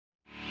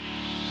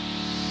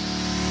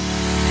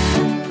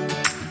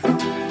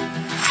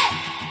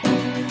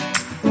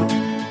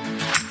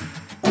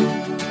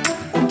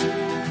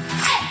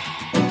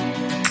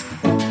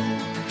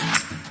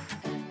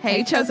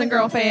Hey, Chosen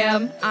Girl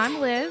fam.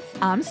 I'm Liz.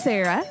 I'm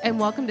Sarah. And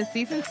welcome to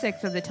Season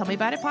 6 of the Tell Me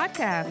About It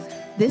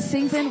podcast. This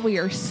season, we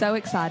are so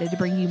excited to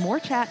bring you more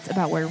chats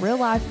about where real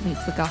life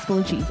meets the gospel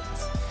of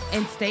Jesus.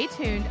 And stay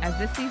tuned, as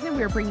this season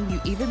we are bringing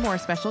you even more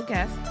special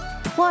guests.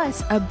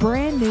 Plus, a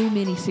brand new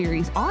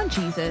mini-series on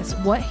Jesus,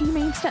 what he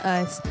means to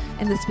us,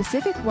 and the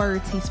specific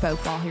words he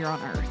spoke while here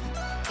on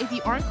earth. If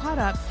you aren't caught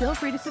up, feel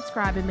free to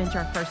subscribe and binge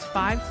our first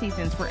 5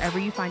 seasons wherever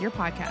you find your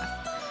podcast.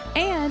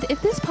 And if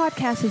this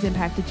podcast has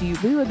impacted you,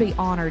 we would be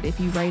honored if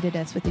you rated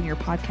us within your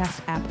podcast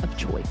app of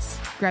choice.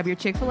 Grab your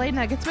Chick-fil-A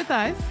nuggets with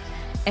us.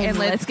 And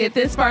let's get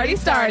this party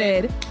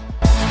started.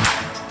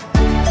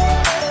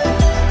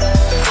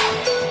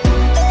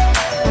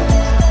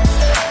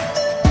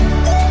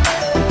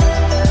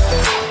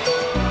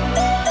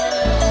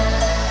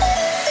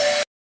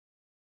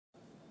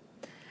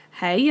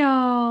 Hey,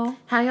 y'all.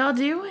 How y'all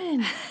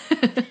doing?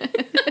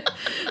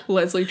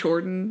 Leslie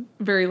Jordan.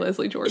 Very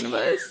Leslie Jordan of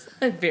us.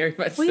 Very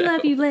much We so.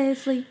 love you,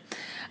 Leslie.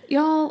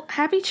 Y'all,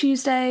 happy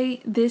Tuesday.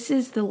 This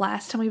is the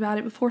last Tell Me About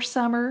It before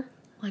summer.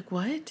 Like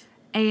what?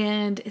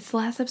 And it's the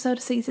last episode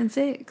of season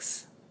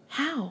 6.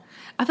 How?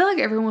 I feel like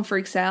everyone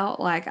freaks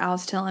out. Like, I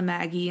was telling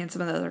Maggie and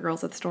some of the other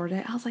girls at the store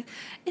today, I was like,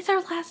 it's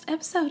our last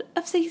episode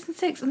of season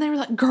 6. And they were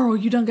like, girl,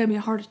 you done gave me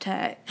a heart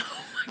attack.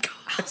 Oh my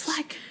gosh. I was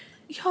like,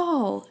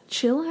 y'all,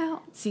 chill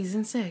out.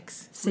 Season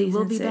 6. Season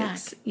We'll be 6.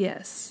 back.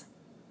 Yes.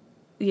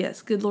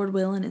 Yes, good Lord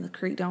willing, and the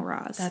creek don't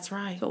rise. That's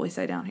right. That's what we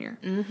say down here.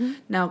 Mm-hmm.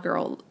 Now,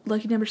 girl,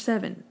 lucky number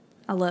 7.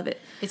 I love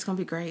it. It's going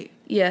to be great.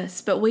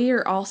 Yes, but we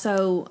are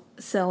also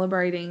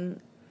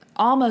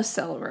almost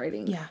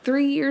celebrating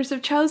 3 years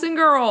of Chosen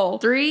Girl.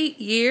 3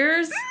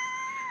 years?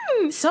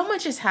 So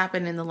much has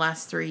happened in the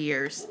last 3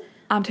 years.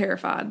 I'm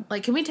terrified.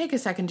 Like, can we take a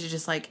second to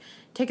just, like,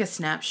 take a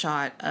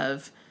snapshot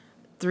of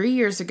 3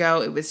 years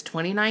ago? It was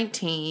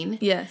 2019.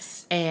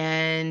 Yes.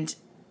 And,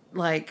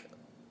 like,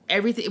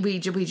 everything, we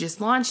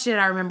just launched it.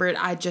 I remember it.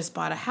 I just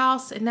bought a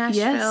house in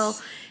Nashville.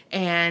 Yes.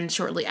 And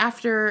shortly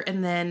after,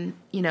 and then,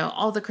 you know,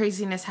 all the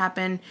craziness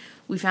happened.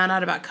 We found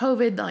out about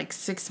COVID, like,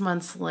 6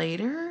 months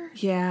later.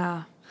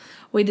 Yeah.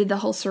 We did the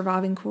whole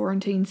Surviving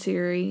Quarantine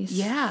series.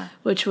 Yeah.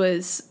 Which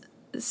was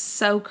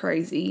so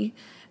crazy.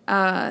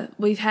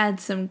 We've had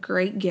some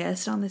great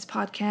guests on this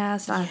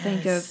podcast. I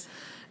think of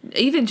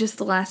even just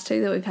the last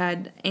 2 that we've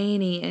had,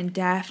 Annie and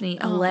Daphne,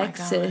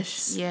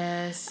 Alexis.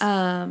 Yes.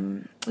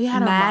 We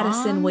had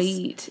Madison moms.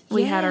 Wheat.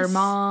 We had our Yes.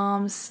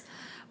 moms.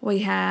 We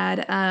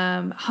had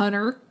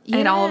Hunter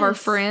and all of our Yes.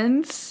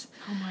 friends.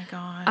 Oh my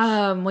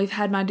gosh. We've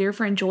had my dear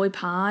friend Joy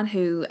Pine,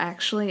 who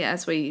actually,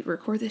 as we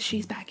record this,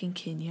 she's back in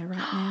Kenya right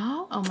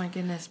now. Oh my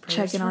goodness. Prayers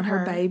Checking for on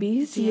her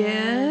babies.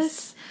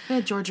 Yes. We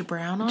had Georgia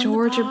Brown on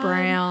Georgia the pod.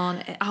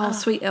 Brown. Oh,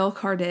 sweet Elle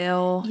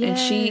Cardell. And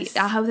Yes.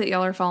 I hope that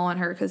y'all are following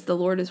her, because the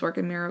Lord is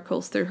working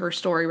miracles through her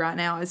story right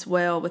now as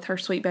well, with her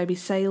sweet baby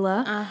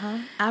Selah. Uh-huh.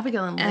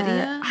 Abigail and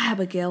Lydia.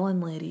 Abigail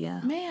and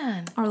Lydia.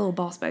 Man. Our little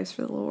boss babes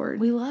for the Lord.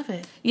 We love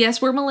it.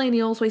 Yes, we're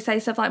millennials. We say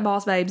stuff like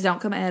boss babes.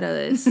 Don't come at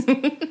us.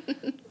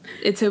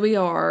 It's who we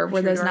are.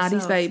 We're true those to 90s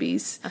ourselves.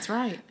 babies. That's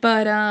right.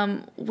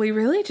 But we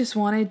really just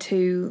wanted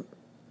to,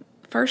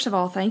 first of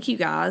all, thank you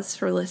guys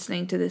for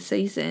listening to this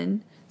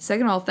season.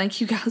 Second of all, thank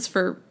you guys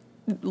for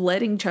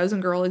letting Chosen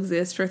Girl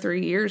exist for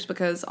 3 years,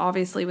 because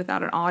obviously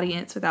without an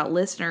audience, without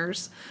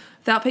listeners,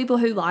 without people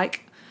who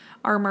like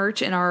our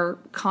merch and our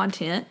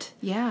content,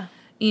 Yeah.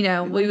 you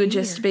know, we would be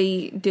just here.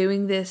 be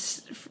doing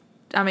this.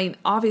 I mean,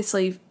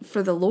 obviously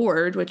for the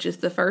Lord, which is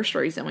the first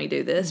reason we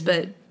do this,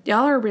 but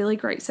y'all are a really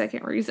great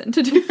second reason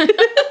to do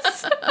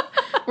this.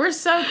 We're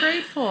so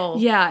grateful.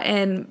 Yeah,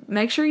 and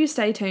make sure you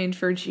stay tuned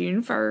for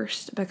June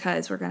 1st,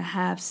 because we're going to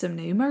have some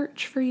new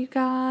merch for you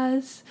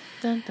guys.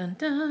 Dun, dun,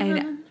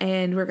 dun.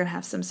 And we're going to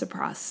have some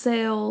surprise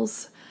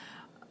sales.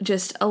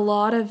 Just a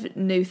lot of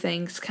new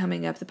things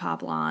coming up the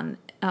pipeline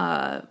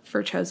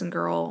for Chosen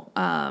Girl.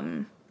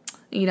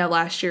 You know,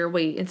 last year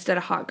instead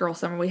of Hot Girl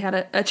Summer, we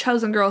had a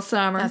Chosen Girl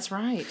Summer. That's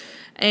right.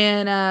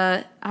 And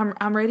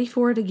I'm ready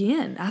for it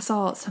again. I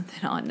saw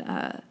something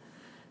on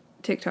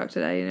TikTok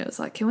today, and it was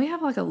like, can we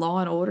have like a Law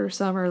and Order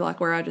summer, like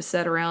where I just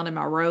sat around in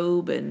my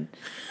robe and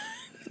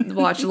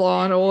watch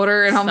Law and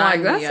Order? And I'm Sign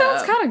like, that me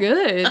sounds up. kind of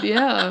good.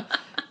 Yeah.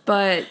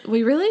 But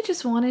we really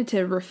just wanted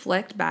to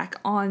reflect back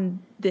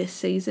on this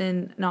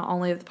season, not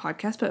only of the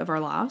podcast, but of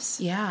our lives.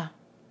 Yeah.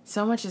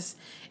 So much is,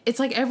 it's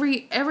like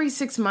every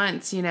 6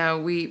 months, you know,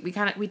 we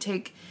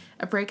take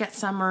a break at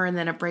summer and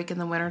then a break in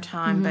the winter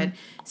time, but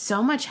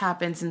so much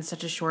happens in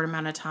such a short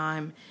amount of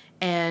time.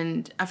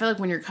 And I feel like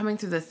when you're coming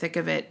through the thick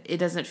of it, it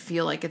doesn't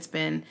feel like it's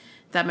been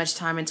that much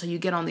time until you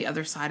get on the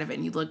other side of it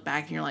and you look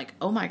back and you're like,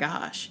 oh my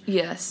gosh.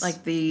 Yes.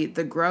 Like the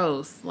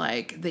growth,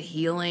 like the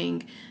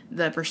healing,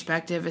 the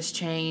perspective has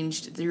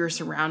changed, your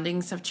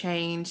surroundings have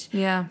changed.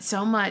 Yeah.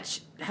 So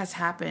much has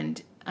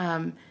happened.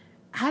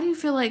 How do you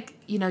feel like,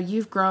 you know,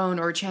 you've grown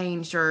or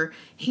changed or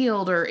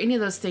healed or any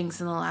of those things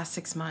in the last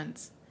 6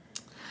 months?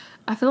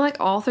 I feel like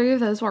all 3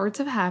 of those words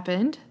have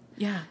happened.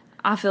 Yeah.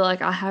 I feel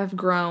like I have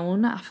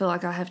grown. I feel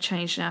like I have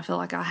changed, and I feel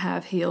like I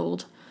have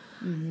healed.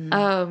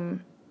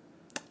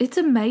 It's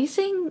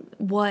amazing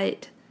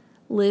what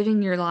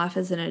living your life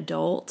as an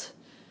adult,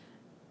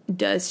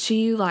 does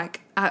she,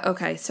 like,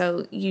 okay,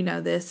 so you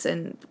know this,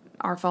 and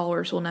our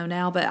followers will know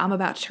now, but I'm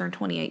about to turn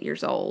 28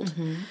 years old.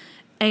 Mm-hmm.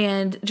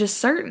 And just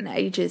certain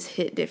ages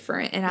hit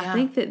different. And I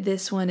think that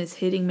this one is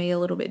hitting me a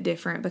little bit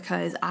different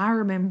because I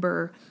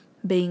remember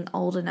being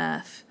old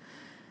enough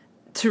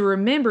to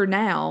remember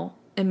now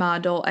in my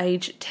adult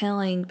age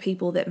telling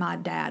people that my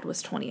dad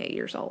was 28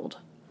 years old.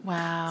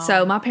 Wow.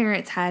 So my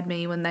parents had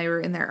me when they were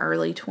in their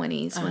early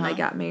 20s when they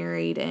got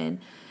married and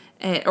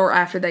or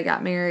after they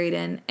got married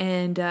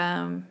and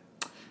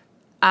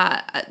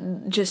I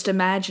just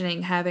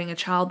imagining having a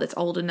child that's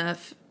old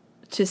enough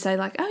to say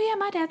like, oh yeah,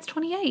 my dad's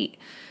 28.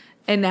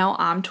 And now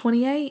I'm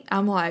 28.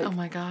 I'm like, oh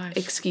my gosh.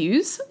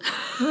 Excuse?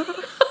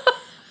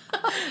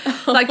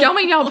 Like, y'all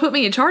mean y'all put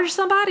me in charge of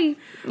somebody?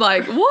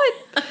 Like, what?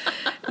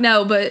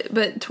 No,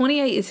 but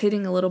 28 is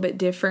hitting a little bit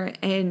different.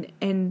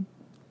 And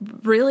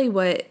really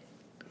what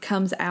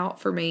comes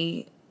out for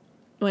me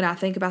when I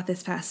think about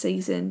this past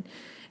season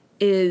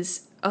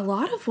is a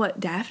lot of what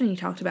Daphne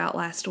talked about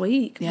last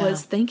week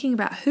was thinking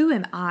about who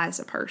am I as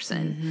a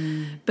person?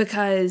 Mm-hmm.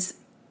 Because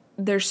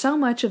there's so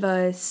much of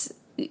us,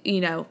 you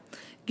know,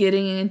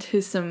 getting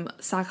into some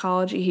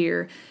psychology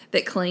here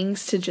that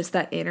clings to just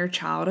that inner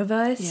child of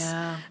us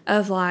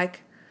of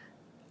like,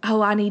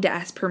 oh, I need to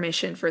ask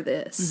permission for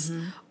this.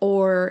 Mm-hmm.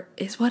 Or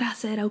is what I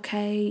said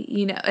okay?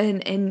 You know,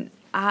 and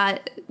I,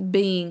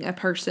 being a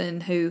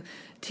person who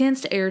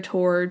tends to err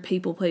toward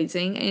people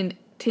pleasing and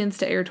tends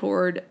to err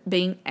toward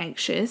being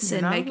anxious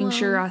and making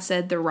sure I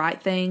said the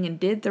right thing and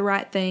did the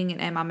right thing and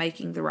am I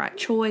making the right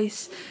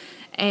choice?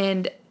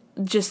 And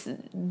just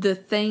the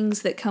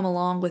things that come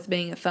along with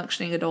being a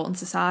functioning adult in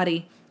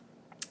society.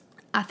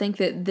 I think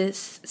that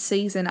this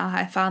season I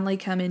have finally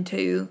come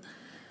into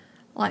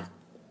like,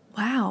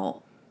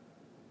 wow,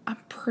 I'm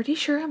pretty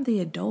sure I'm the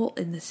adult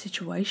in this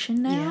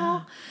situation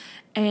now.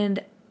 Yeah.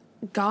 And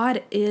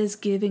God is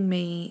giving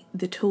me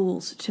the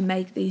tools to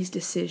make these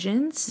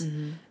decisions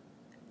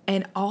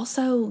and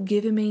also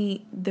giving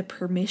me the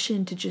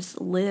permission to just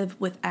live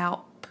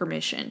without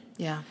permission.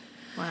 Yeah.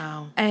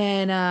 Wow.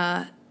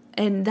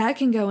 And that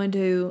can go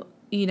into,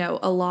 you know,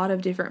 a lot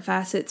of different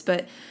facets,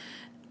 but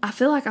I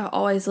feel like I've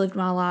always lived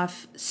my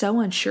life so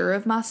unsure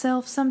of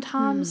myself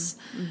sometimes,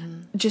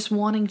 just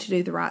wanting to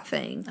do the right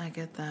thing. I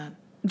get that.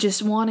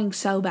 Just wanting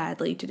so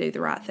badly to do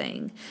the right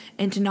thing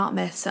and to not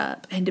mess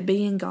up and to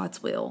be in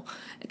God's will.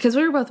 Because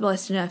we were both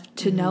blessed enough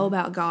to know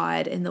about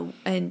God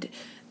and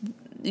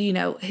you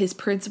know, his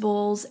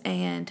principles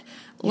and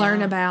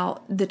learn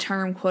about the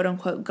term quote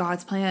unquote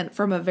God's plan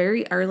from a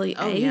very early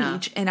age. Yeah.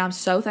 And I'm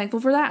so thankful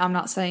for that. I'm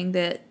not saying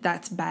that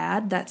that's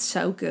bad. That's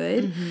so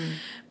good. Mm-hmm.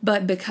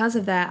 But because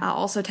of that, I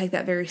also take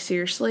that very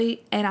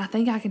seriously. And I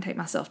think I can take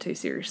myself too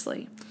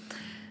seriously.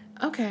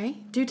 Okay.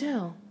 Do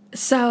tell.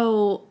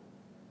 So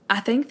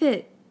I think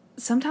that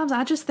sometimes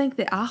I just think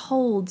that I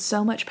hold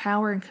so much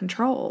power and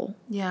control.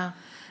 Yeah.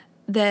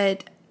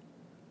 That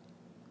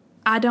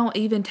I don't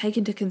even take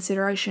into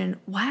consideration,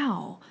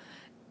 wow,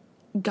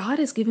 God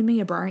has given me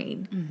a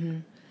brain. Mm-hmm.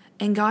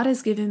 And God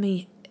has given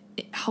me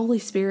Holy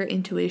Spirit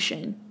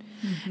intuition.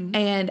 Mm-hmm.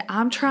 And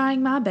I'm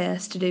trying my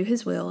best to do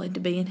his will and to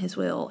be in his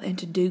will and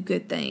to do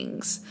good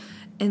things.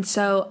 And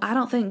so I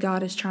don't think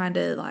God is trying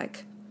to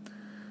like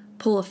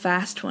pull a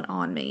fast one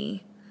on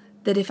me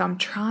that if I'm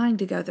trying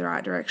to go the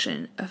right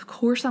direction, of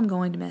course I'm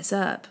going to mess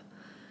up.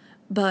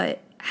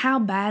 But how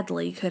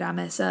badly could I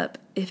mess up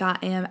if I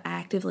am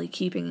actively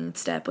keeping in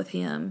step with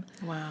him?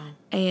 Wow.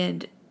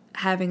 And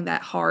having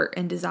that heart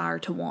and desire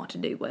to want to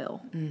do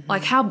well.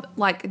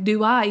 Mm-hmm.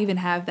 Do I even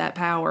have that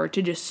power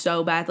to just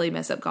so badly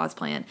mess up God's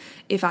plan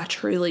if I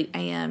truly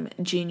am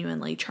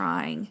genuinely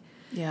trying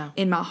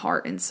in my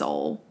heart and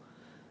soul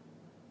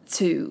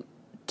to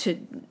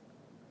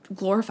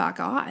glorify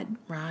God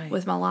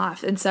with my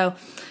life? And so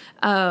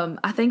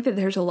I think that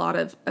there's a lot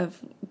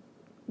of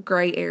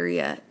gray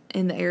area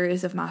in the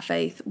areas of my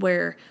faith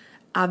where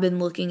I've been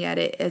looking at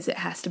it as it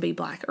has to be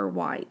black or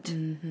white.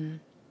 Mm-hmm.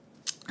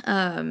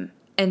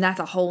 And that's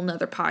a whole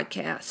nother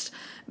podcast.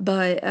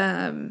 But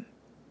I'm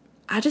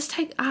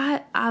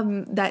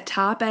that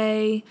type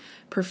A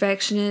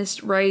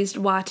perfectionist raised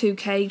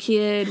Y2K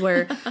kid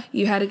where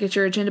you had to get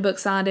your agenda book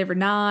signed every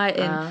night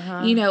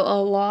and, you know, a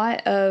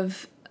lot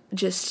of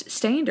just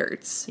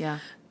standards. Yeah.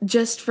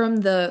 Just from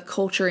the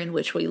culture in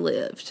which we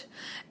lived.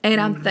 And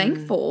I'm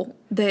thankful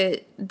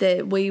that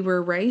we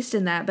were raised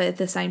in that, but at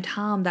the same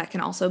time, that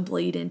can also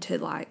bleed into,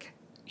 like,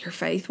 your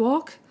faith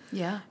walk.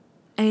 Yeah.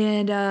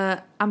 And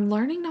I'm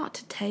learning not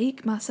to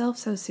take myself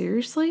so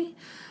seriously,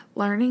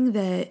 learning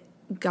that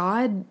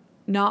God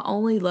not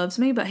only loves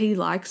me, but he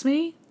likes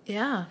me.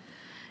 Yeah.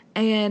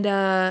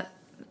 And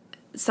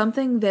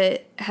something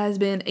that has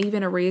been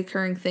even a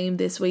reoccurring theme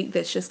this week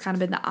that's just kind of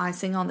been the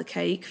icing on the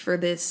cake for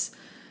this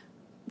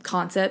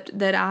concept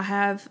that I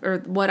have, or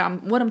what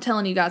I'm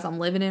telling you guys I'm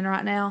living in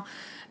right now,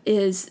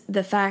 is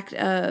the fact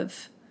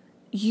of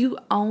you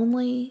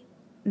only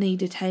need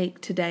to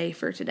take today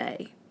for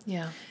today.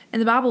 Yeah.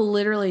 And the Bible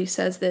literally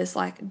says this,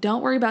 like,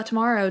 don't worry about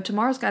tomorrow.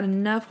 Tomorrow's got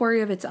enough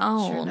worry of its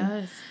own. Sure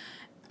does.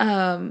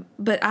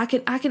 But I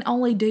can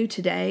only do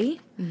today.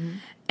 Mm-hmm.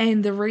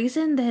 And the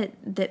reason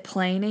that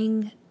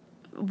planning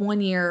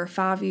 1 year,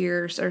 5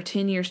 years, or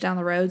 10 years down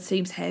the road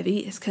seems heavy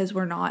is because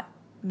we're not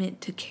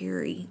meant to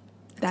carry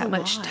that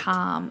much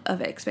time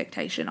of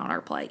expectation on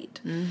our plate.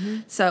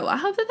 Mm-hmm. So I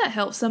hope that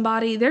helps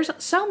somebody. There's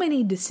so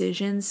many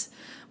decisions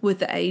with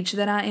the age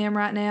that I am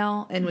right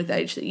now, and with the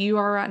age that you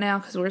are right now,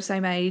 because we're the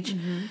same age.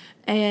 Mm-hmm.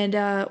 And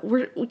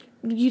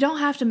you don't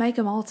have to make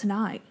them all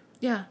tonight.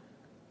 Yeah.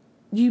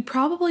 You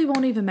probably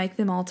won't even make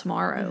them all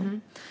tomorrow. Mm-hmm.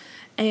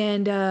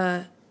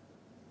 And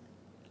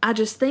I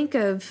just think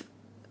of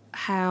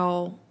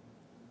how,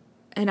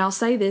 and I'll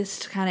say this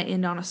to kind of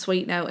end on a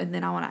sweet note, and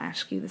then I want to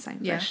ask you the same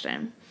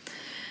question.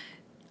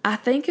 I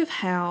think of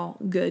how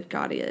good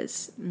God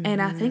is,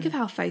 and I think of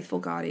how faithful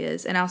God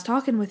is. And I was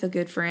talking with a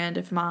good friend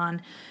of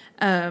mine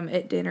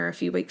at dinner a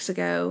few weeks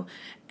ago,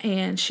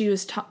 and she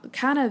was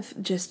kind of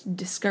just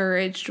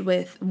discouraged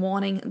with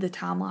wanting the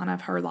timeline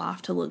of her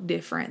life to look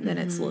different than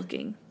it's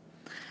looking.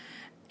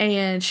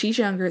 And she's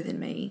younger than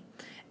me.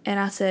 And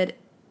I said,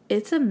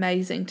 it's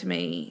amazing to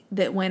me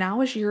that when I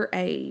was your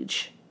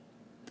age,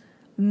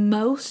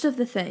 most of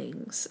the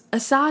things,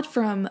 aside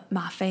from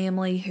my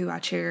family who I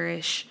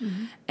cherish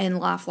and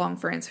lifelong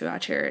friends who I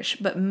cherish,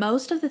 but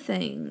most of the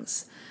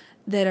things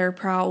that are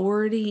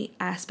priority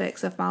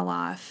aspects of my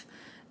life,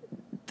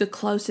 the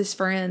closest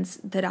friends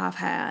that I've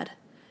had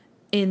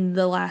in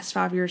the last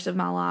 5 years of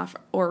my life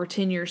or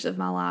 10 years of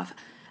my life,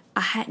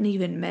 I hadn't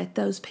even met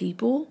those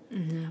people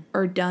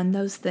or done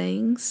those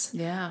things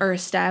or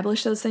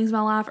established those things in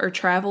my life or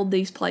traveled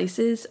these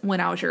places when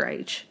I was your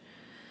age.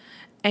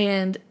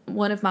 And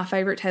one of my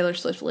favorite Taylor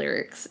Swift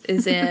lyrics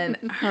is in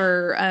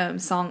her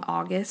song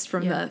August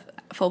from the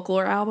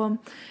Folklore album.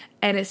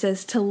 And it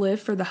says, to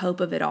live for the hope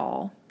of it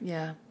all.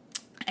 Yeah.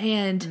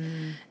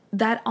 And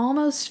that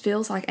almost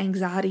feels like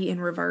anxiety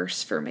in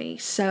reverse for me.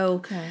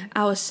 So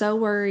I was so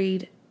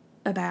worried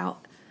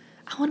about,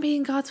 I want to be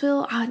in God's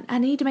will. I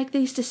need to make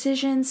these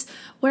decisions.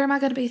 Where am I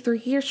going to be 3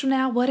 years from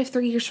now? What if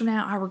 3 years from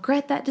now I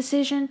regret that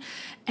decision?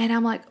 And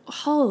I'm like,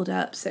 hold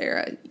up,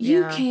 Sarah.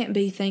 You can't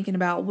be thinking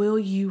about, will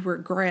you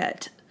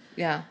regret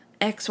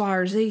X, Y,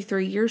 or Z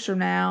 3 years from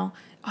now?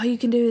 All you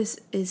can do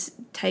is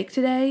take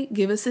today,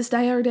 give us this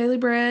day our daily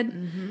bread,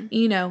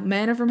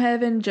 manna from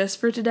heaven just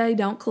for today.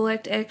 Don't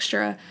collect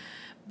extra.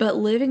 But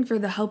living for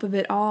the hope of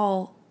it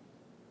all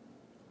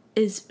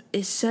is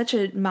such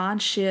a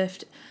mind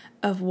shift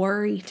of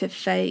worry to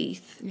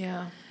faith.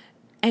 Yeah.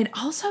 And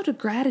also to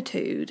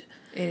gratitude.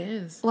 It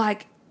is.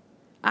 Like,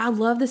 I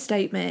love the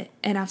statement,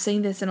 and I've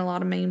seen this in a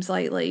lot of memes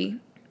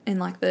lately, in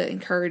like the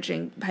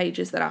encouraging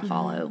pages that I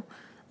follow.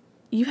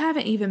 You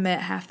haven't even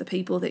met half the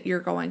people that you're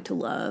going to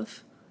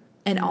love,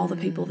 and all the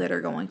people that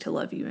are going to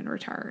love you in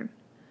return.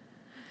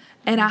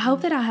 And I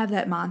hope that I have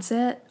that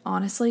mindset,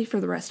 honestly, for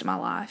the rest of my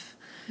life.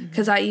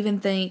 Because I even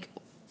think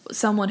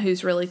someone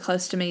who's really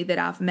close to me that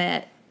I've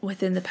met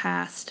within the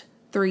past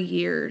 3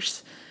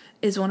 years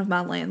is one of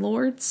my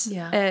landlords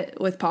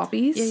with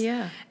Poppies.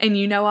 Yeah.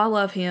 And I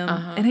love him.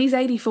 And he's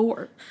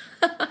 84.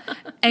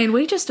 And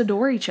we just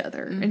adore each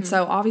other. And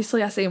so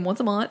obviously I see him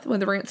once a month when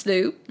the rent's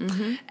due.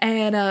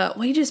 And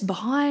we just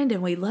bond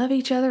and we love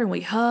each other and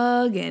we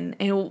hug and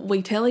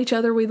we tell each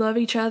other we love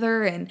each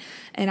other. And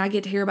I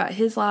get to hear about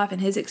his life and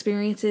his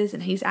experiences,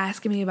 and he's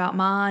asking me about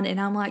mine. And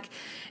I'm like,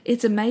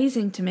 it's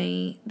amazing to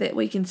me that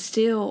we can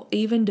still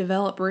even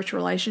develop rich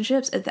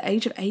relationships at the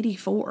age of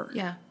 84.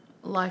 Yeah.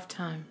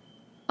 Lifetime.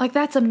 Like,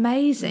 that's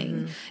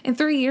amazing. And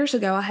 3 years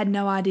ago, I had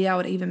no idea I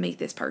would even meet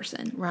this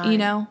person.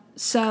 Right.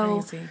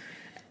 So crazy.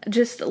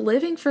 Just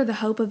living for the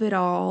hope of it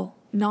all,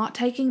 not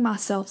taking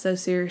myself so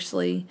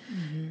seriously,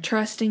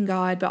 trusting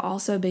God, but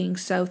also being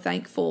so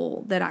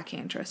thankful that I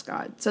can trust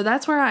God. So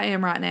that's where I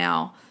am right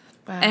now.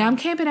 Wow. And I'm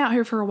camping out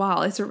here for a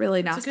while. It's a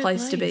really nice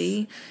place to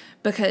be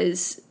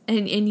because,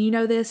 and you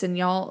know this, and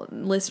y'all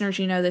listeners,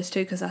 you know this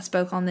too, because I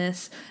spoke on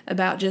this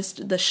about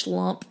just the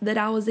slump that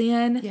I was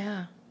in.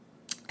 Yeah.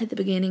 At the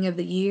beginning of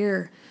the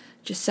year,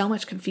 just so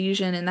much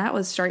confusion, and that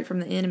was straight from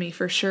the enemy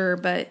for sure.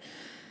 But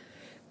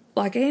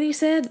like Annie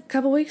said a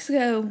couple weeks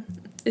ago,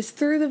 it's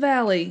through the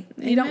valley.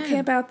 Amen. You don't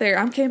camp out there.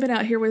 I'm camping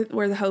out here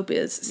where the hope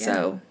is. Yeah.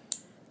 So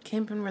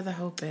camping where the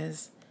hope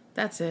is.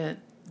 That's it.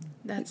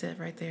 That's it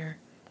right there.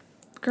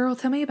 Girl,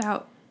 tell me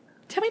about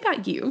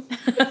you.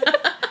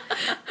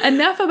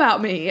 Enough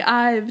about me.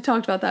 I've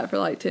talked about that for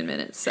like 10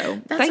 minutes.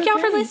 So thank y'all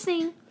for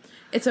listening.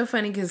 It's so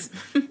funny because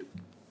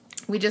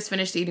we just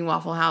finished eating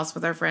Waffle House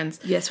with our friends.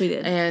 Yes, we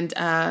did. And,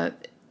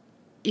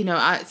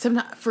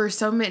 for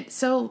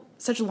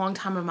such a long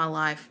time of my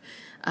life,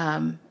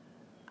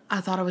 I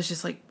thought I was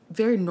just like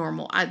very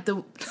normal.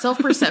 The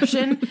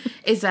self-perception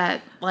is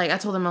that, like, I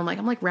told them, I'm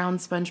like round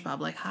SpongeBob.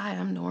 Like, hi,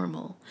 I'm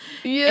normal.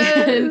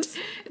 Yes. And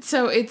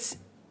so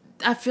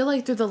I feel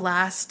like through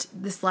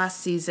this last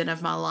season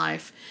of my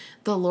life,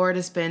 the Lord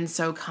has been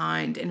so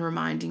kind in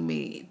reminding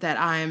me that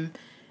I'm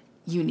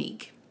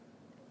uniquely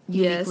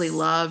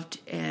loved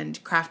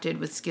and crafted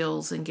with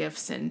skills and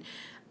gifts and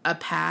a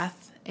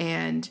path.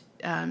 And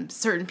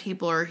certain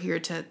people are here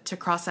to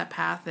cross that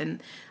path,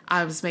 and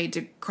I was made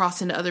to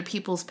cross into other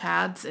people's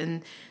paths,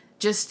 and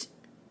just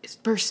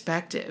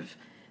perspective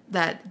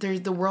that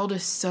the world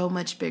is so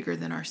much bigger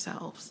than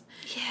ourselves.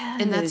 Yeah.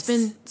 And that's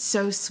been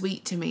so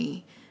sweet to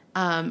me.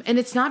 And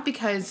it's not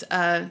because,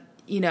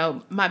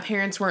 my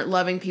parents weren't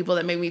loving people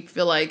that made me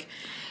feel like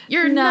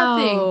you're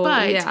nothing.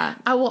 But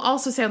I will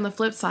also say on the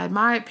flip side,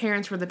 my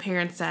parents were the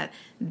parents that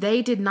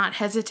they did not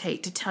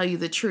hesitate to tell you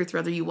the truth,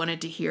 whether you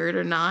wanted to hear it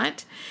or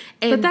not.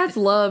 And but that's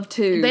love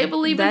too. They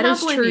believe that in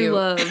is true you.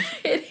 love.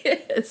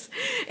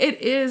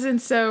 It is.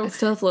 And so it's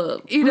tough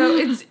love.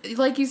 It's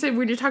like you said,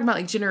 when you're talking about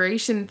like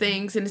generation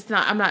things, and it's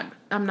not,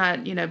 I'm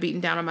not, beating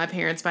down on my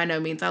parents by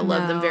no means. I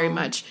love them very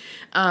much.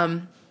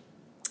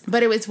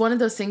 But it was one of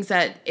those things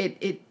that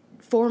it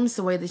forms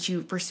the way that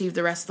you perceive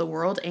the rest of the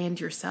world and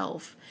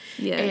yourself.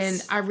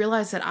 Yes. And I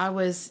realized that I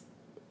was,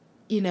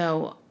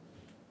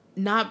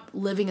 not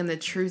living in the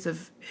truth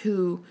of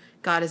who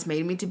God has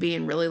made me to be,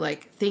 and really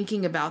like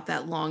thinking about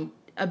that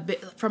a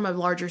bit from a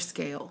larger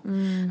scale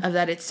of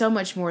that. It's so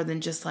much more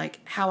than just like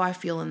how I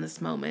feel in this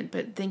moment,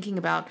 but thinking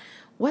about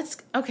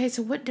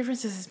so what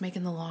difference does this make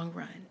in the long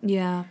run?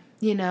 Yeah.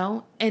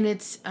 And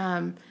it's,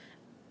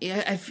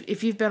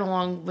 if you've been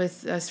along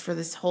with us for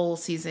this whole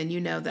season,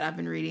 you know that I've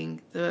been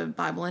reading the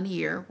Bible in a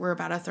year. We're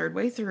about a third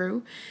way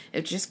through.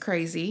 It's just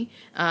crazy.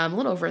 A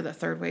little over the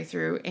third way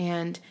through.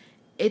 And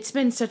it's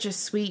been such a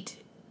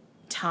sweet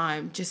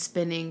time just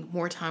spending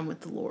more time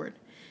with the Lord.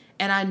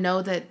 And I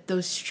know that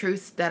those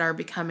truths that are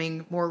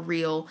becoming more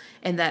real,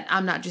 and that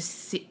I'm not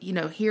just,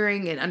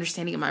 hearing and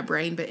understanding in my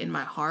brain, but in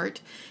my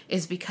heart,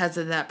 is because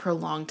of that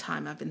prolonged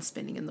time I've been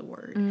spending in the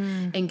Word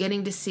and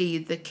getting to see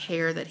the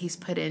care that He's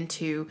put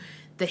into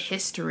the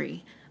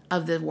history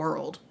of the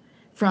world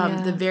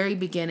from the very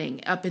beginning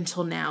up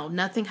until now.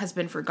 Nothing has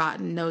been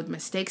forgotten. No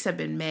mistakes have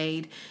been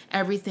made.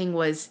 Everything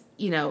was,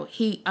 He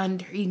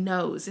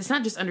knows. It's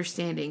not just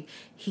understanding.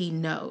 He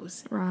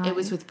knows. Right. It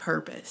was with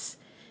purpose.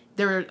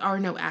 There are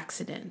no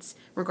accidents,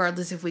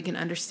 regardless if we can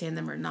understand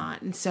them or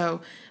not. And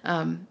so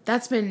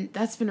that's been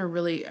a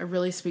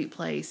really sweet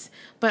place.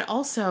 But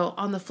also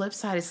on the flip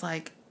side, it's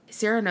like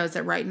Sarah knows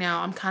that right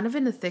now I'm kind of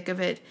in the thick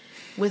of it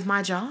with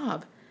my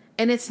job.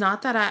 And it's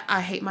not that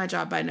I hate my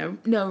job by no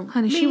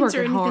Honey, means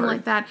or anything hard.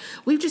 like that.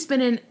 We've just been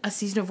in a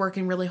season of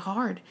working really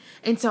hard,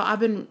 and so I've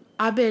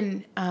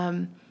been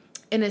in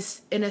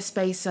a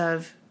space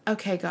of,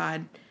 okay,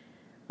 God,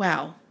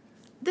 wow,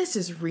 this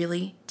is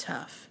really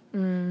tough.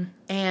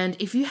 And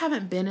if you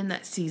haven't been in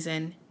that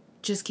season,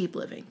 just keep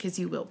living, because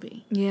you will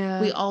be.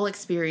 Yeah, we all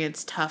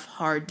experience tough,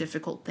 hard,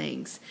 difficult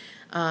things.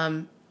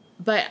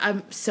 But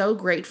I'm so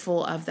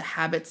grateful of the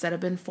habits that have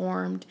been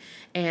formed,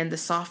 and the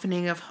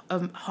softening of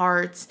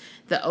hearts,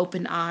 the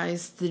open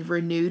eyes, the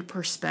renewed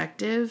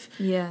perspective.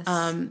 Yes.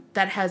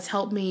 That has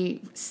helped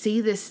me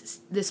see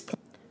this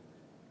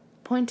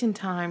point in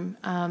time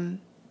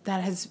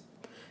that has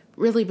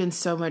really been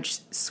so much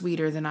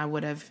sweeter than I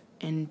would have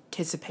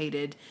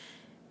anticipated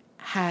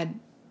had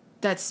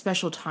that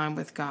special time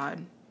with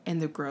God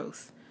and the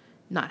growth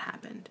not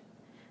happened.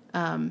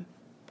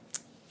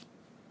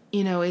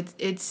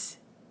 It's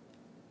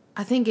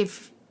I think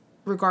if,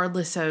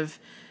 regardless of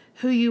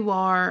who you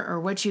are or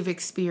what you've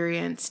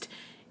experienced,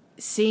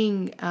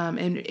 seeing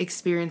and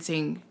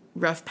experiencing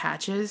rough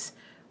patches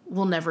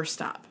will never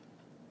stop.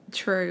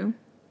 True.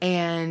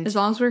 And as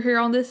long as we're here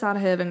on this side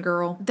of heaven,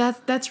 girl.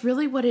 That's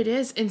really what it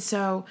is. And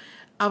so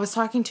I was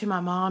talking to my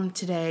mom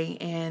today,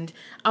 and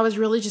I was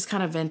really just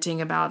kind of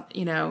venting about,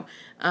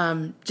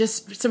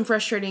 just some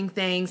frustrating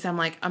things. I'm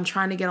like, I'm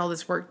trying to get all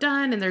this work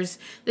done, and there's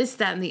this,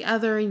 that, and the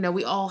other.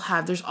 We all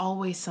have, there's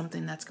always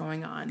something that's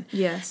going on.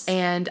 Yes.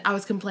 And I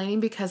was complaining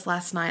because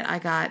last night I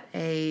got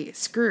a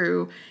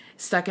screw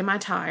stuck in my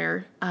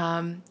tire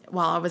while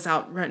I was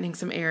out running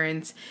some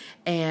errands.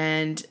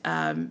 And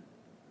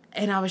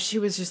she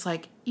was just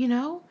like,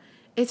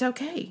 it's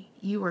okay.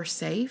 You are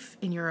safe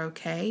and you're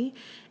okay.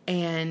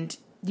 And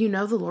the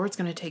Lord's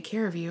going to take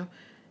care of you.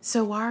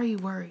 So why are you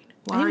worried?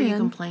 Why Amen. are you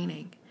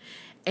complaining?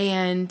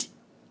 And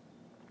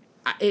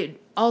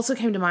it also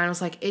came to mind. I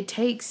was like,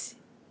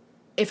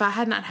 if I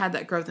had not had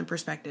that growth and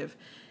perspective,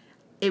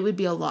 it would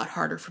be a lot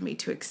harder for me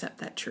to accept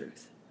that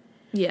truth.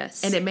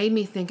 Yes. And it made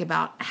me think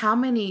about how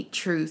many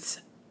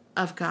truths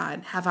of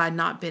God have I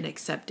not been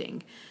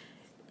accepting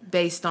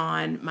based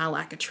on my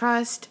lack of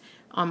trust,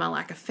 on my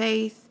lack of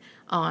faith,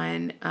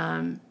 on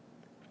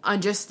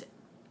just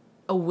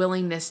a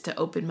willingness to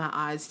open my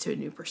eyes to a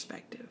new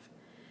perspective.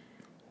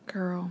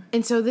 Girl.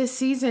 And so this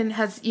season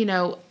has,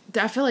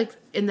 I feel like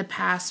in the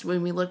past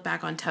when we look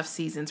back on tough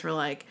seasons, we're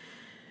like,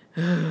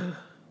 ugh.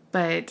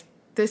 But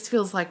this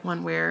feels like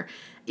one where,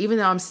 even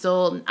though I'm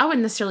still, I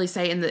wouldn't necessarily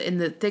say in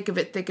the thick of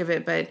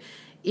it, but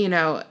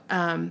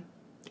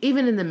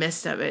even in the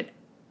midst of it,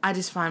 I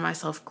just find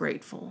myself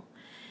grateful.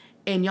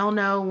 And y'all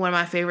know one of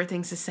my favorite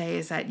things to say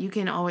is that you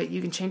can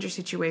change your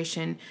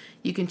situation,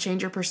 you can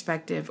change your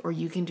perspective, or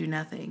you can do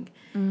nothing.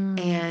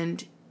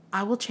 And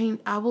I will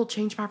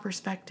change my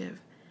perspective.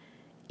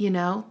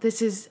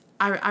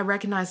 I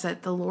recognize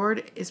that the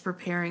Lord is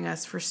preparing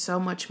us for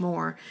so much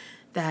more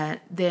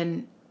that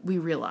then we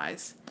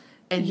realize.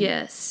 And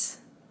yes.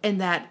 And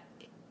that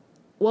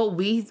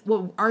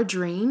what our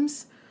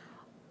dreams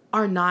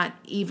are not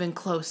even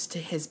close to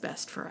his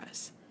best for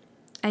us.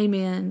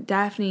 Amen.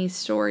 Daphne's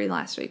story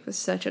last week was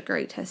such a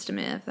great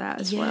testament of that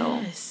as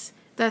well. Yes,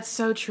 that's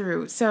so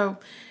true. So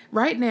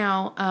right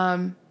now,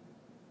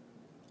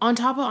 on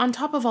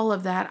top of all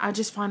of that, I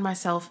just find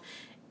myself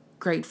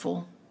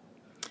grateful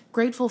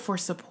for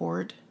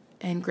support,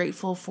 and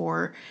grateful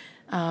for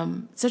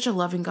such a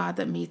loving God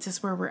that meets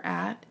us where we're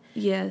at.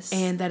 Yes.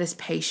 And that is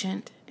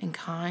patient and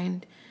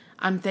kind.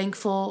 I'm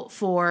thankful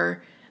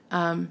for,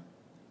 I'm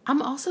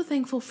also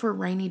thankful for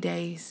rainy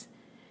days.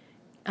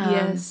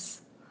 Yes.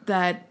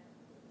 That,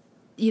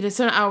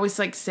 so I always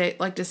like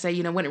to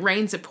say, when it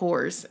rains, it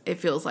pours, it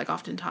feels like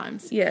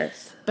oftentimes.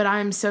 Yes. But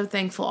I'm so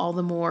thankful all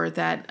the more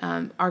that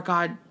our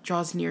God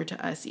draws near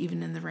to us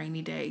even in the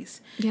rainy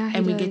days. Yeah, he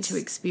and we does. get to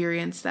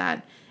experience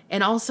that.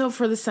 And also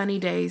for the sunny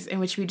days in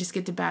which we just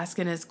get to bask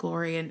in his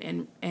glory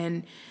and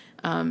in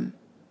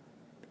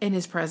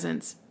his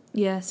presence.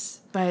 Yes.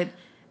 But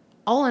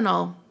all in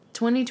all,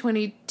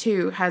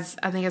 2022 has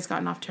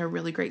gotten off to a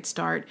really great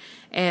start.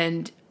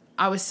 And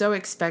I was so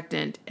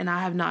expectant, and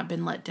I have not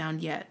been let down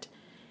yet.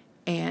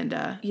 And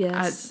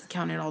yes. I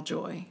count it all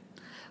joy.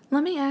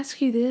 Let me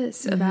ask you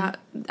this about,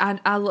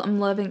 I'm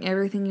loving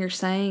everything you're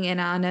saying, and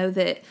I know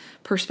that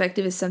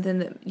perspective is something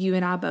that you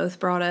and I both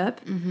brought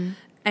up. Mm-hmm.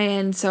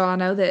 And so I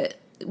know that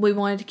we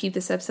wanted to keep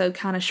this episode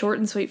kind of short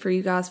and sweet for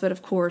you guys, but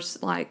of course,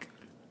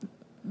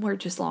 we're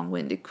just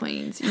long-winded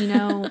queens.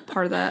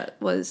 Part of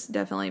that was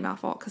definitely my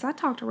fault, because I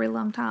talked a really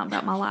long time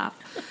about my life.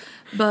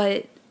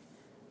 But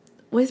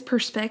with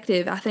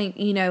perspective, I think,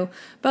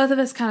 both of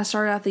us kind of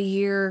started out the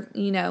year,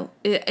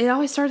 it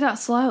always starts out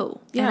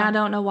slow. Yeah. And I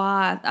don't know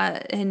why.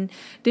 And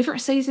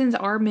different seasons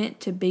are meant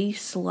to be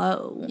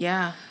slow.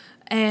 Yeah.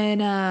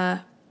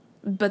 And,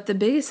 but the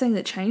biggest thing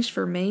that changed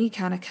for me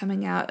kind of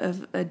coming out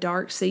of a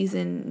dark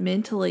season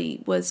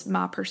mentally was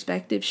my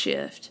perspective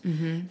shift.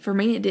 Mm-hmm. For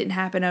me, it didn't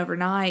happen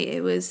overnight.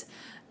 It was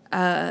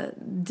a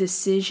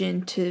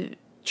decision to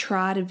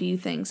try to view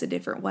things a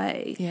different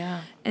way.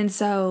 Yeah. And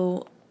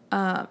so,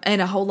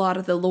 and a whole lot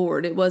of the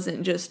Lord. It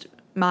wasn't just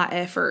my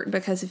effort,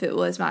 because if it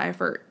was my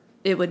effort,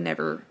 it would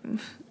never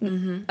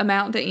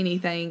amount to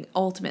anything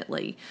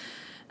ultimately.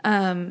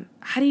 How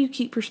do you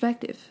keep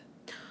perspective?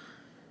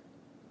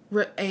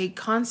 A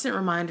constant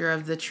reminder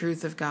of the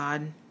truth of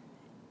God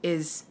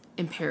is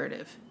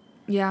imperative.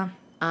 Yeah.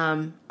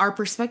 Our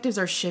perspectives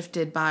are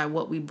shifted by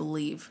what we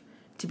believe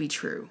to be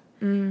true.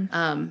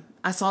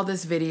 I saw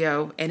this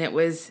video, and it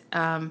was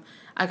a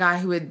guy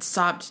who had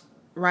stopped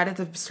right at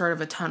the start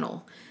of a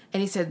tunnel. And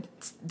he said,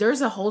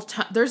 there's a whole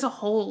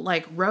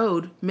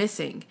road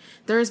missing.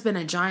 There's been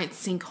a giant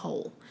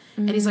sinkhole.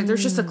 And he's like,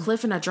 there's just a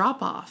cliff and a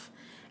drop off.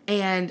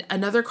 And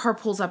another car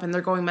pulls up, and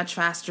they're going much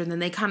faster. And then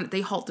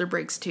they halt their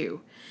brakes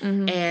too.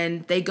 Mm-hmm.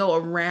 And they go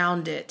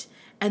around it.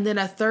 And then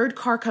a third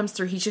car comes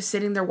through. He's just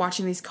sitting there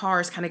watching these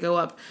cars kind of go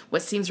up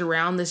what seems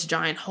around this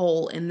giant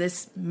hole in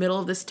this middle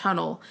of this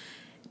tunnel,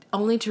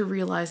 only to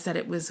realize that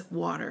it was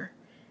water.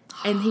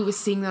 And he was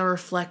seeing the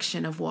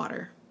reflection of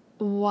water.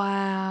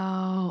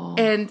 Wow.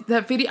 And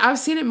that video, I've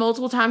seen it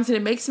multiple times, and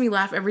it makes me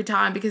laugh every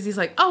time, because he's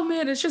like, oh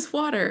man, it's just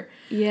water.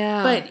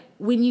 Yeah. But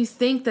when you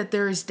think that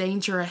there is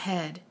danger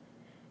ahead,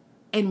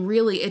 and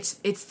really it's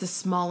the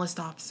smallest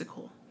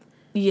obstacle.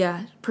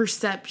 Yeah.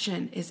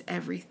 Perception is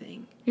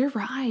everything. You're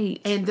right.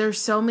 And there's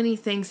so many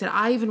things that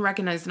I even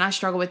recognize, and I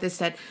struggle with this,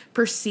 that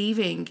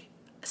perceiving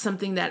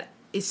something that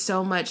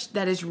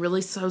is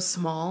really so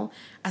small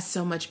as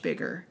so much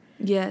bigger.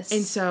 Yes.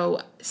 And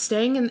so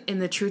staying in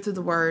the truth of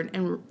the word,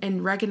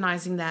 and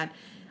recognizing that,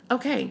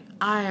 okay,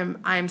 I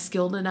am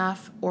skilled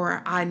enough,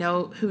 or I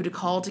know who to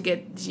call to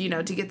get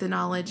the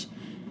knowledge.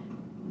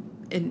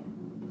 And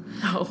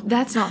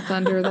that's not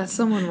thunder. That's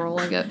someone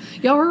rolling it.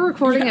 Y'all, we're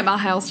recording at my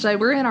house today.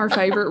 We're in our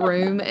favorite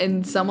room,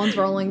 and someone's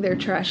rolling their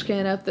trash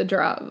can up the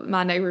drive.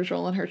 My neighbor's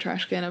rolling her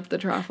trash can up the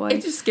driveway.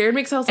 It just scared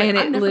me, because I was like, and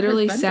it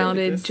literally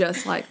sounded like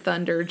just like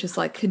thunder, just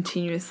like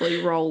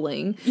continuously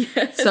rolling.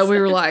 Yes. So we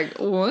were like,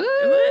 what?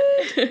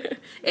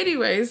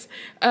 Anyways,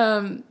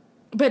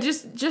 but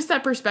just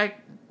that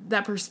perspective.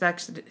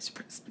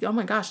 Oh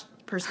my gosh.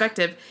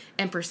 Perspective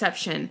and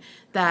perception,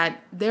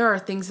 that there are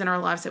things in our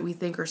lives that we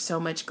think are so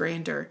much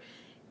grander,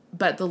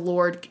 but the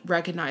Lord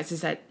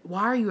recognizes that,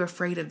 why are you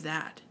afraid of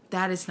that?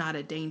 That is not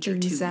a danger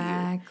to you.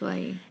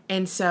 Exactly.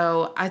 And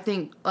so I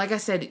think, like I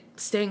said,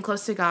 staying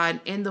close to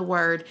God in the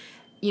Word,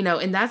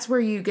 and that's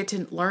where you get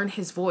to learn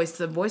His voice,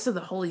 the voice of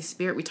the Holy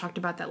Spirit. We talked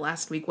about that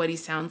last week, what He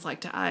sounds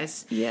like to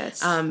us.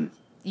 Yes.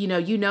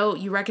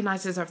 You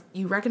recognize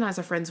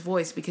a friend's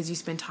voice because you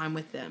spend time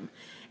with them.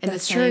 And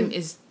That's the same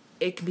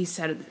it can be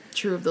said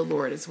true of the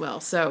Lord as well.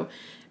 So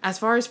as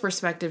far as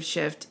perspective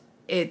shift,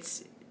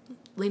 it's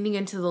leaning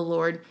into the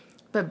Lord,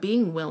 but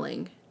being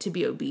willing to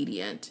be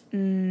obedient,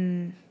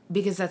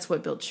 because that's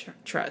what builds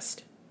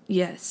trust.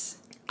 Yes.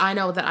 I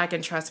know that I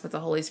can trust what the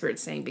Holy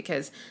Spirit's saying,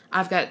 because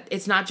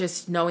it's not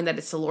just knowing that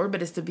it's the Lord,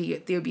 but it's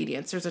the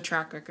obedience. There's a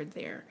track record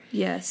there.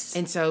 Yes.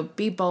 And so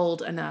be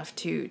bold enough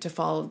to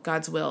follow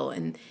God's will.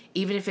 And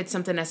even if it's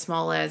something as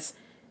small as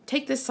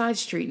take this side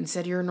street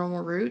instead of your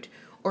normal route,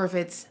 or if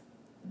it's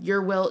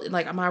your will,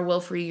 like my will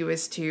for you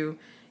is to,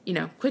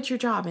 quit your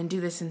job and do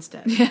this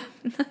instead. Yeah.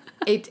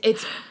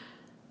 it's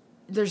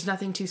there's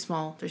nothing too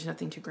small. There's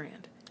nothing too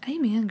grand.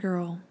 Amen,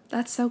 girl.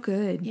 That's so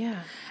good.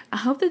 Yeah. I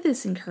hope that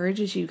this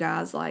encourages you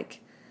guys,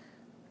 like,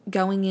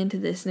 going into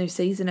this new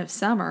season of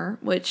summer,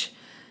 which,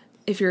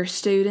 if you're a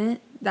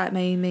student, that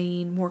may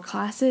mean more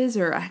classes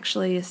or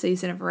actually a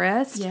season of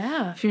rest.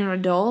 Yeah. If you're an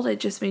adult,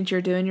 it just means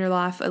you're doing your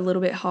life a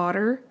little bit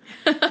harder,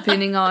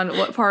 depending on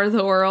what part of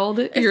the world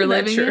you're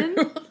living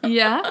in.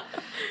 Yeah.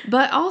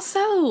 But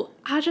also,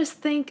 I just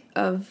think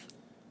of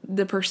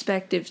the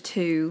perspective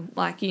too,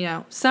 like,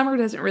 summer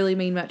doesn't really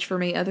mean much for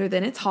me other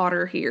than it's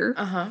hotter here.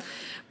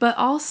 But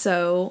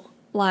also,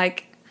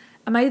 like,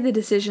 I made the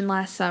decision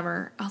last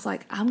summer. I was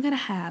like, I'm gonna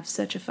have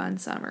such a fun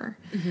summer.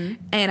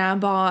 And I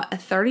bought a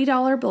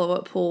 $30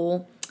 blow-up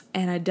pool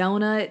and a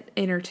donut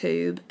inner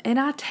tube, and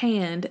I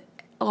tanned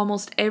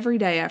almost every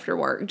day after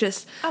work.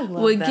 Just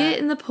would get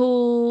in the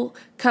pool.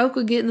 Coke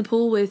would get in the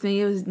pool with me.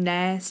 It was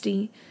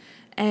nasty.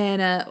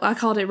 And I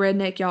called it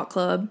Redneck Yacht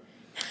Club.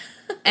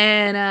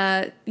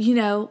 And,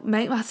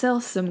 make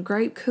myself some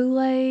grape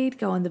Kool-Aid,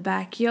 go in the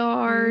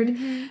backyard,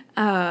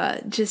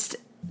 just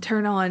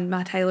turn on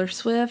my Taylor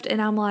Swift.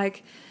 And I'm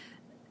like,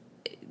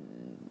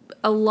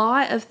 a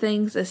lot of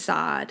things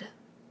aside,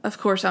 of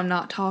course, I'm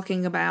not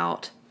talking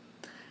about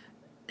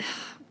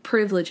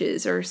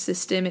privileges or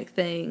systemic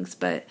things,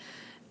 but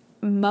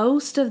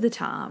most of the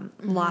time,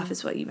 life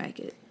is what you make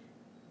it.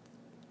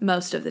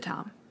 Most of the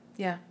time.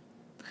 Yeah.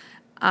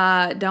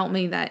 I don't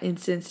mean that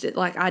insensitive.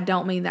 Like, I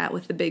don't mean that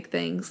with the big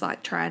things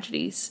like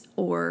tragedies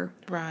or...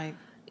 Right.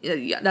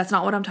 That's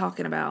not what I'm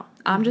talking about.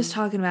 I'm just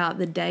talking about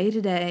the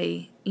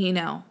day-to-day,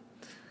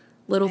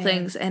 little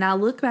things. And I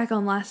look back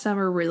on last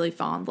summer really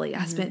fondly.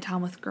 I spent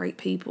time with great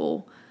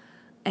people.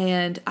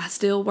 And I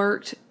still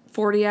worked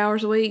 40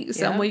 hours a week,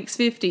 some weeks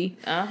 50.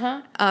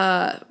 But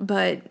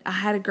I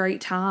had a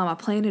great time. I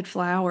planted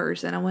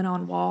flowers and I went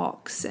on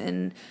walks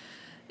and...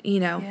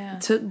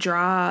 took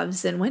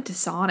drives and went to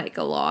Sonic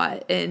a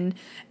lot. And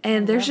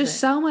there's just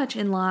so much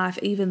in life,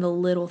 even the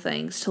little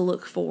things to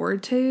look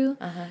forward to.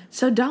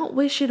 So don't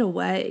wish it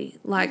away.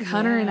 Like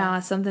Hunter and I,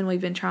 something we've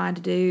been trying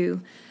to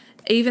do,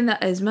 even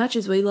as much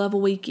as we love a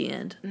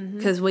weekend,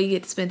 because we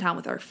get to spend time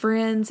with our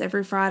friends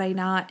every Friday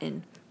night,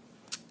 and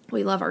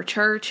we love our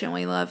church and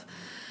we love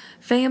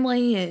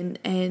family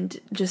and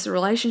just the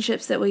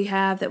relationships that we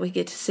have that we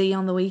get to see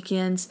on the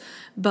weekends.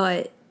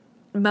 But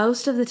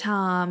most of the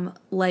time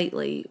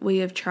lately, we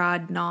have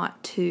tried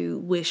not to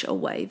wish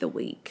away the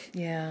week.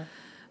 Yeah.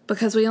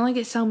 Because we only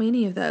get so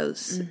many of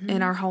those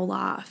in our whole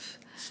life.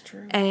 It's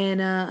true.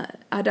 And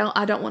I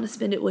don't want to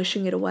spend it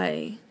wishing it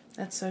away.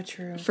 That's so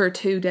true. For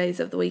 2 days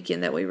of the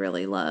weekend that we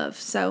really love.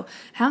 So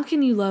how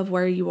can you love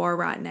where you are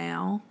right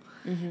now?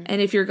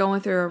 And if you're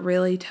going through a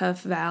really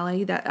tough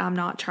valley, that I'm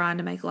not trying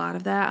to make light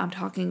of that. I'm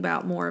talking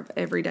about more of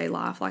everyday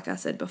life, like I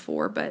said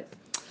before. But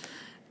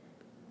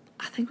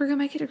I think we're going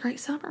to make it a great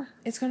summer.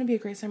 It's going to be a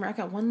great summer. I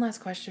got one last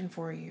question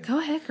for you. Go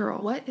ahead, girl.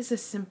 What is a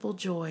simple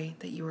joy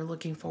that you are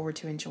looking forward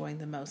to enjoying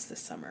the most this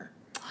summer?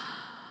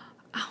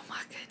 Oh,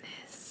 my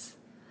goodness.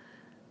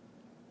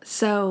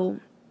 So,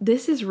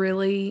 this is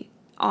really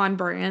on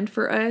brand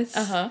for us.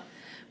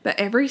 But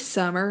every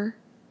summer,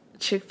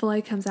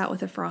 Chick-fil-A comes out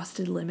with a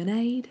frosted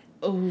lemonade.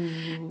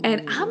 Ooh.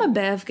 And I'm a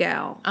bev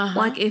gal.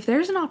 Like, if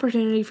there's an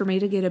opportunity for me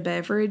to get a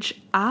beverage,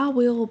 I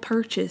will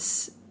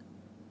purchase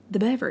the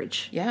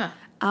beverage. Yeah.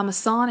 I'm a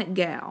Sonic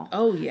gal.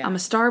 Oh, yeah. I'm a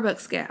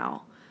Starbucks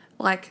gal.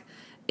 Like,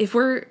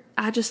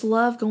 I just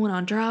love going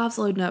on drives,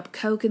 loading up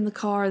Coke in the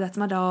car. That's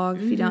my dog,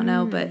 if you don't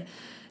know. But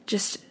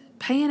just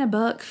paying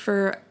 $1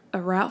 for a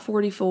Route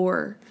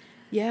 44.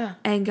 Yeah.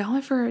 And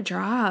going for a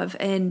drive.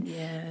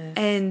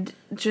 And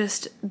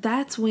just,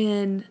 that's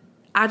when,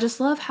 I just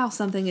love how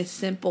something as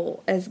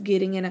simple as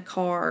getting in a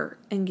car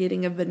and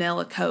getting a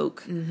vanilla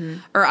Coke.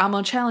 Or I'm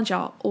going to challenge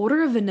y'all,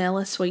 order a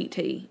vanilla sweet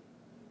tea.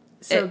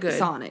 So good.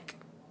 Sonic.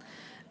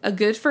 A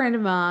good friend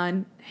of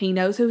mine, he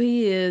knows who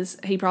he is.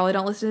 He probably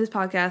don't listen to this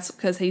podcast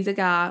because he's a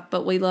guy,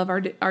 but we love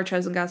our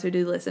chosen guys who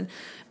do listen.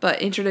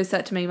 But introduced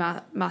that to me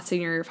my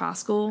senior year of high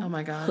school. Oh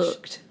my gosh.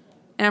 Hooked.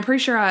 And I'm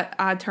pretty sure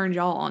I turned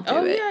y'all onto it.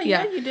 Oh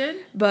yeah, you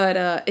did.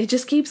 But it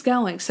just keeps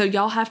going. So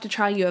y'all have to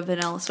try you a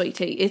vanilla sweet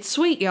tea. It's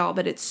sweet, y'all,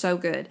 but it's so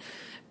good.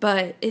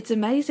 But it's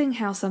amazing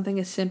how something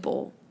as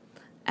simple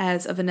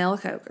as a vanilla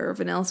Coke or a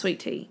vanilla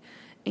sweet tea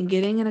and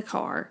getting in a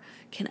car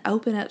can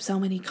open up so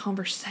many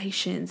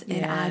conversations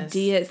and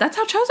ideas. That's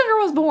how Chosen Girl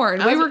was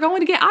born. We were going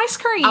to get ice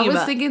cream. I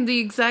was thinking the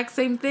exact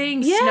same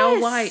thing. Yes. Snow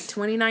White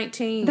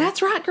 2019.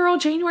 That's right, girl.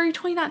 January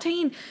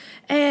 2019.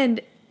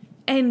 And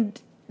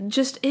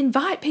just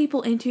invite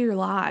people into your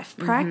life.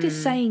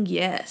 Practice saying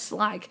yes.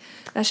 Like,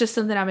 that's just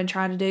something I've been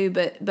trying to do,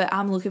 but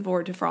I'm looking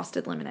forward to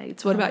frosted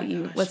lemonades. What about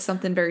you? What's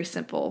something very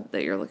simple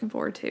that you're looking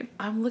forward to?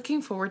 I'm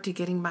looking forward to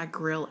getting my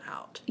grill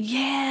out.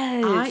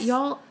 Yes.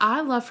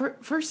 I love,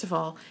 first of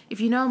all, if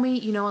you know me,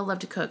 you know I love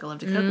to cook. I love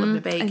to cook, love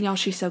to bake. And y'all,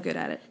 she's so good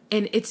at it.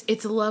 And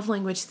it's a love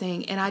language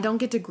thing, and I don't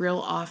get to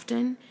grill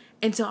often.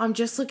 And so I'm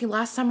just looking,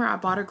 last summer I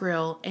bought a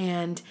grill,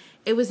 and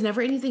it was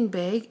never anything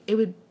big.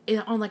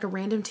 On like a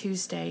random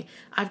Tuesday,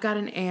 I've got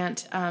an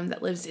aunt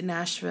that lives in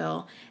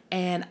Nashville,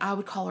 and I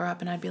would call her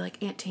up and I'd be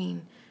like, Aunt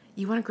Teen,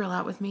 you want to grill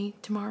out with me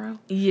tomorrow?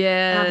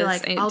 Yes, and I'll be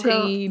like, Aunt I'll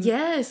Teen. go.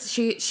 Yes,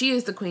 she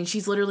is the queen.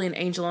 She's literally an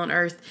angel on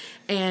earth,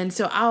 and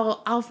so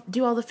I'll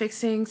do all the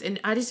fixings, and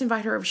I just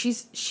invite her over.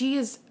 She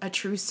is a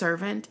true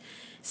servant.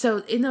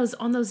 So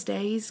on those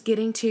days,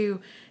 getting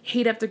to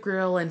heat up the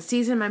grill and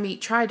season my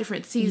meat, try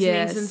different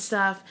seasonings and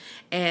stuff,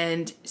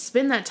 and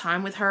spend that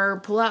time with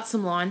her, pull out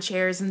some lawn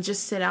chairs and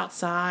just sit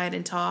outside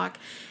and talk,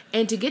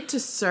 and to get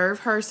to serve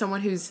her, someone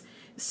who's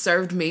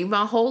served me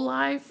my whole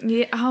life.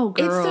 Yeah. Oh,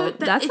 girl,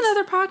 that's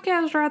another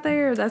podcast right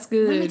there. That's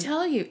good. Let me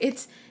tell you,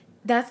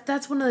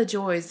 that's one of the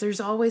joys. There's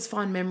always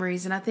fond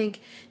memories, and I think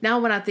now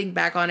when I think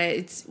back on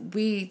it,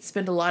 we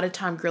spent a lot of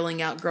time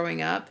grilling out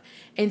growing up,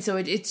 and so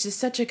it's just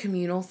such a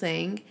communal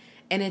thing,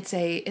 and it's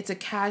a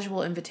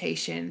casual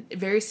invitation,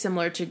 very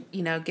similar to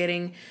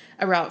getting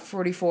a Route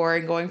 44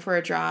 and going for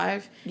a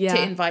drive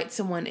to invite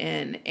someone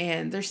in,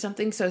 and there's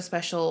something so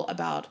special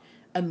about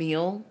a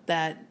meal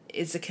that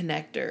is a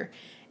connector.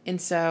 And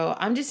so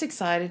I'm just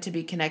excited to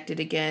be connected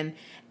again.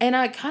 And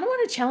I kind of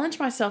want to challenge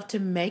myself to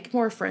make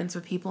more friends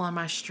with people on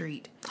my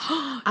street.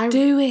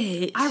 Do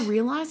it. I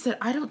realize that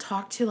I don't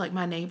talk to like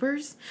my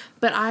neighbors,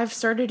 but I've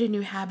started a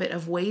new habit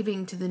of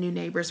waving to the new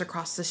neighbors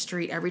across the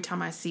street every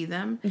time I see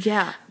them.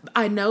 Yeah.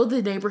 I know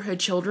the neighborhood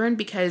children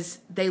because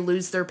they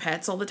lose their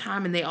pets all the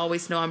time, and they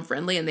always know I'm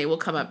friendly, and they will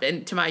come up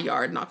into my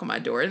yard, knock on my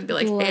door, and be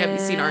like, hey, have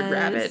you seen our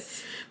rabbit?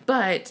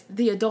 But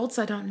the adults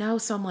I don't know,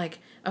 so I'm like,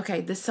 okay,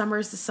 this summer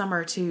is the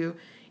summer to...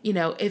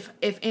 if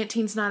Aunt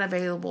Teen's not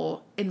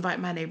available,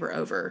 invite my neighbor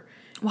over.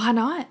 Why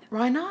not?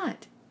 Why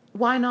not?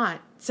 Why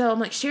not? So I'm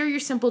like, share your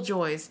simple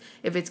joys.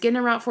 If it's getting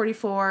a Route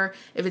 44,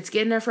 if it's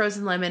getting a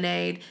frozen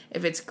lemonade,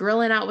 if it's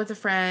grilling out with a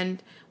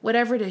friend,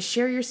 whatever it is,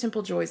 share your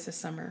simple joys this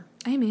summer.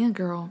 Amen,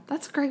 girl.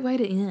 That's a great way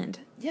to end.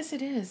 Yes,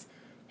 it is.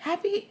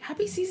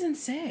 Happy season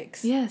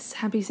 6. Yes,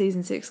 happy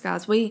season 6,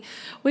 guys.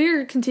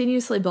 We're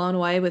continuously blown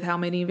away with how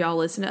many of y'all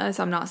listen to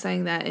us. I'm not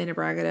saying that in a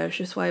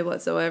braggadocious way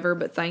whatsoever,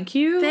 but thank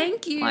you.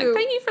 Thank you.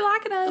 Thank you for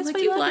liking us. Like,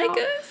 we you love like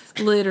y'all. us?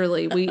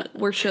 Literally,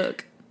 we're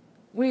shook.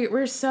 We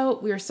are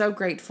so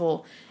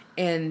grateful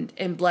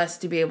and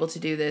blessed to be able to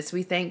do this.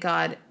 We thank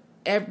God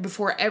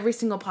before every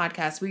single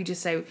podcast. We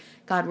just say,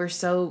 God, we're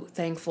so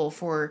thankful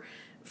for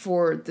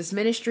this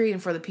ministry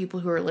and for the people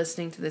who are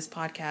listening to this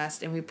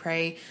podcast, and we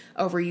pray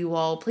over you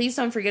all. Please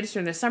don't forget us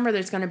during the summer.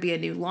 There's going to be a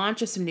new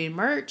launch of some new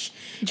merch.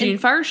 June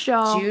 1st,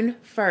 y'all. June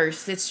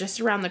 1st. It's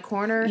just around the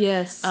corner.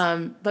 Yes.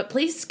 But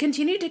please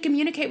continue to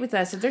communicate with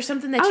us. If there's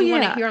something that you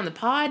want to hear on the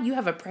pod, you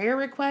have a prayer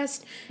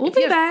request. We'll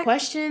be back.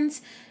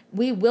 Questions,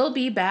 we will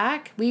be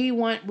back.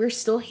 We're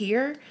still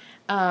here.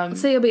 So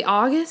it'll be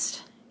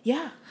August.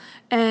 Yeah.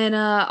 And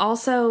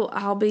also,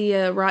 I'll be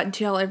writing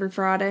to y'all every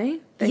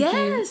Friday. Thank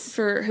you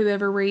for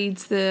whoever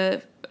reads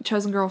the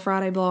Chosen Girl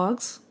Friday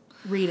blogs.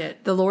 Read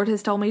it. The Lord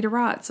has told me to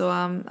write, so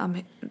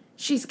I'm.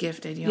 She's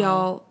gifted,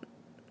 y'all.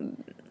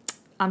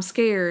 I'm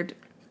scared,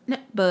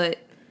 but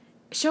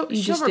show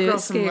her girl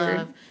some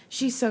love.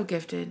 She's so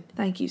gifted.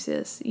 Thank you,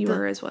 sis. You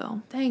are as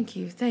well. Thank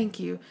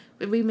you.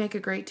 We make a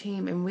great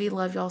team, and we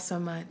love y'all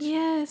so much.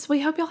 Yes, we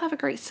hope y'all have a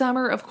great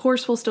summer. Of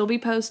course, we'll still be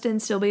posting,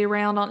 still be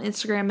around on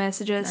Instagram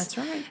messages. That's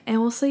right.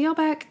 And we'll see y'all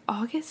back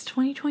August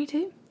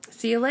 2022.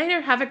 See you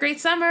later. Have a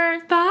great summer.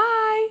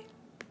 Bye.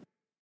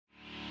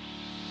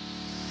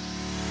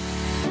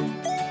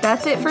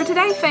 That's it for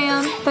today,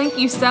 fam. Thank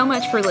you so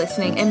much for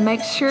listening, and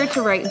make sure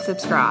to rate and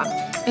subscribe.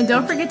 And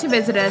don't forget to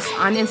visit us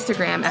on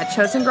Instagram at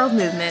Chosen Girl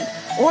Movement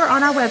or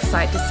on our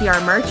website to see our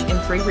merch and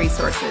free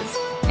resources.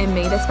 And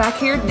meet us back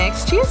here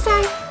next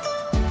Tuesday.